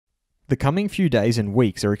The coming few days and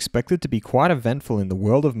weeks are expected to be quite eventful in the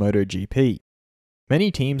world of MotoGP.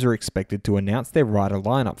 Many teams are expected to announce their rider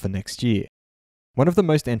lineup for next year. One of the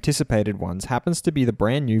most anticipated ones happens to be the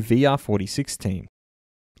brand new VR46 team.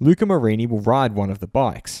 Luca Marini will ride one of the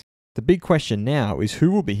bikes. The big question now is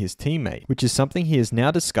who will be his teammate, which is something he has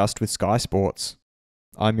now discussed with Sky Sports.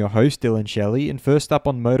 I'm your host Dillon Shelley, and first up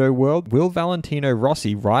on Moto World, will Valentino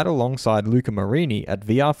Rossi ride alongside Luca Marini at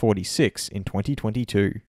VR46 in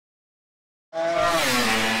 2022?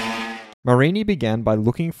 Marini began by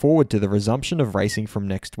looking forward to the resumption of racing from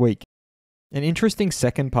next week. An interesting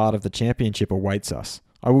second part of the championship awaits us.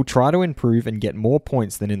 I will try to improve and get more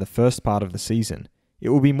points than in the first part of the season. It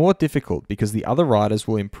will be more difficult because the other riders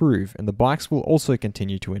will improve and the bikes will also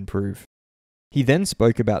continue to improve. He then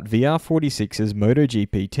spoke about VR46's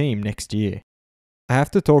MotoGP team next year. I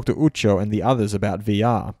have to talk to Ucho and the others about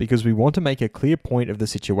VR because we want to make a clear point of the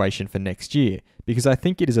situation for next year, because I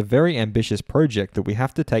think it is a very ambitious project that we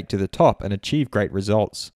have to take to the top and achieve great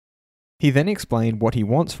results. He then explained what he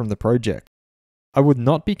wants from the project. I would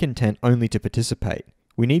not be content only to participate.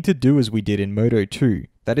 We need to do as we did in Moto 2,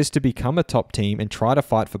 that is to become a top team and try to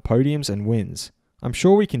fight for podiums and wins. I'm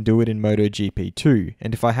sure we can do it in MotoGP too,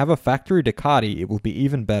 and if I have a factory Ducati it will be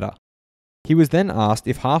even better. He was then asked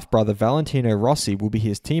if half-brother Valentino Rossi will be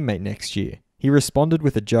his teammate next year. He responded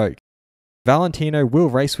with a joke. Valentino will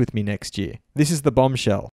race with me next year. This is the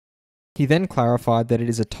bombshell. He then clarified that it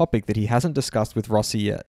is a topic that he hasn't discussed with Rossi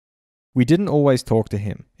yet. We didn't always talk to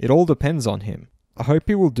him. It all depends on him. I hope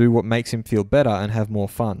he will do what makes him feel better and have more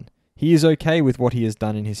fun. He is okay with what he has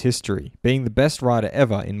done in his history, being the best rider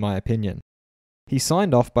ever in my opinion. He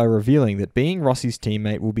signed off by revealing that being Rossi's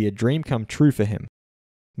teammate will be a dream come true for him.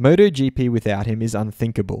 MotoGP without him is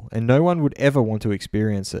unthinkable, and no one would ever want to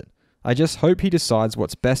experience it. I just hope he decides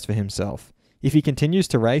what's best for himself. If he continues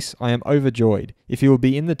to race, I am overjoyed. If he will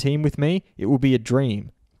be in the team with me, it will be a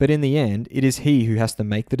dream. But in the end, it is he who has to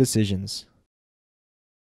make the decisions.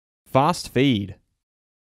 Fast feed.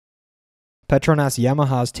 Petronas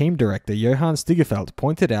Yamaha's team director Johan Stigefeld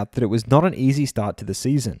pointed out that it was not an easy start to the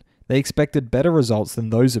season. They expected better results than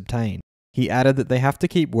those obtained. He added that they have to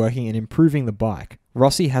keep working and improving the bike.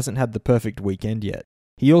 Rossi hasn't had the perfect weekend yet.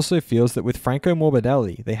 He also feels that with Franco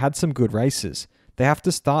Morbidelli, they had some good races. They have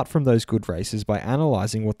to start from those good races by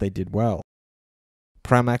analysing what they did well.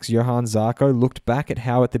 Pramac's Johan Zarco looked back at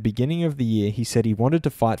how at the beginning of the year he said he wanted to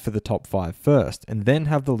fight for the top 5 first, and then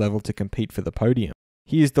have the level to compete for the podium.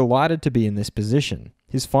 He is delighted to be in this position.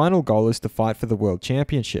 His final goal is to fight for the World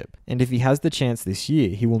Championship, and if he has the chance this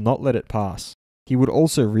year, he will not let it pass. He would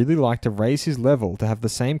also really like to raise his level to have the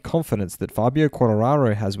same confidence that Fabio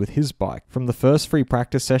Quartararo has with his bike. From the first free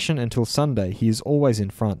practice session until Sunday, he is always in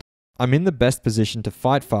front. I'm in the best position to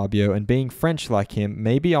fight Fabio, and being French like him,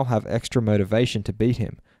 maybe I'll have extra motivation to beat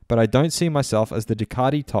him, but I don't see myself as the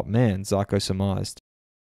Ducati top man, Zarco surmised.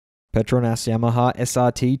 Petronas Yamaha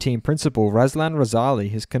SRT team principal Razlan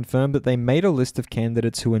Razali has confirmed that they made a list of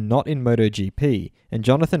candidates who are not in MotoGP, and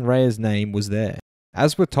Jonathan Rea's name was there,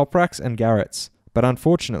 as were Toprak's and Garrett's, but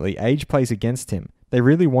unfortunately age plays against him. They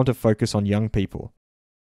really want to focus on young people.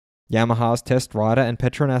 Yamaha's test rider and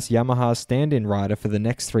Petronas Yamaha's stand-in rider for the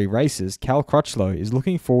next 3 races, Cal Crutchlow, is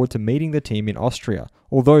looking forward to meeting the team in Austria,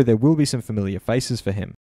 although there will be some familiar faces for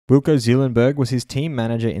him. Wilco Zeelenberg was his team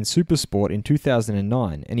manager in Supersport in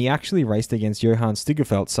 2009, and he actually raced against Johan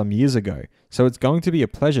Stigefeld some years ago, so it's going to be a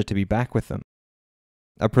pleasure to be back with them.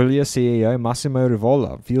 Aprilia CEO Massimo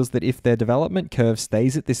Rivola feels that if their development curve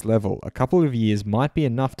stays at this level, a couple of years might be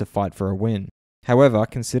enough to fight for a win. However,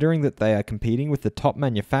 considering that they are competing with the top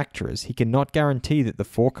manufacturers, he cannot guarantee that the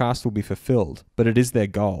forecast will be fulfilled, but it is their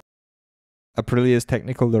goal. Aprilia's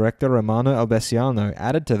technical director Romano Albesiano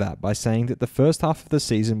added to that by saying that the first half of the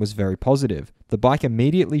season was very positive. The bike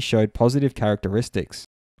immediately showed positive characteristics.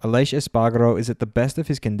 Aleix Espargaro is at the best of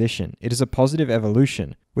his condition. It is a positive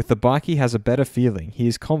evolution. With the bike he has a better feeling. He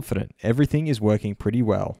is confident. Everything is working pretty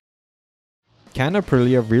well. Can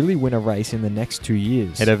Aprilia really win a race in the next 2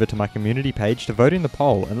 years? Head over to my community page to vote in the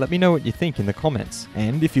poll and let me know what you think in the comments.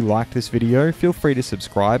 And if you liked this video, feel free to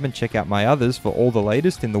subscribe and check out my others for all the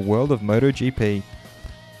latest in the world of MotoGP.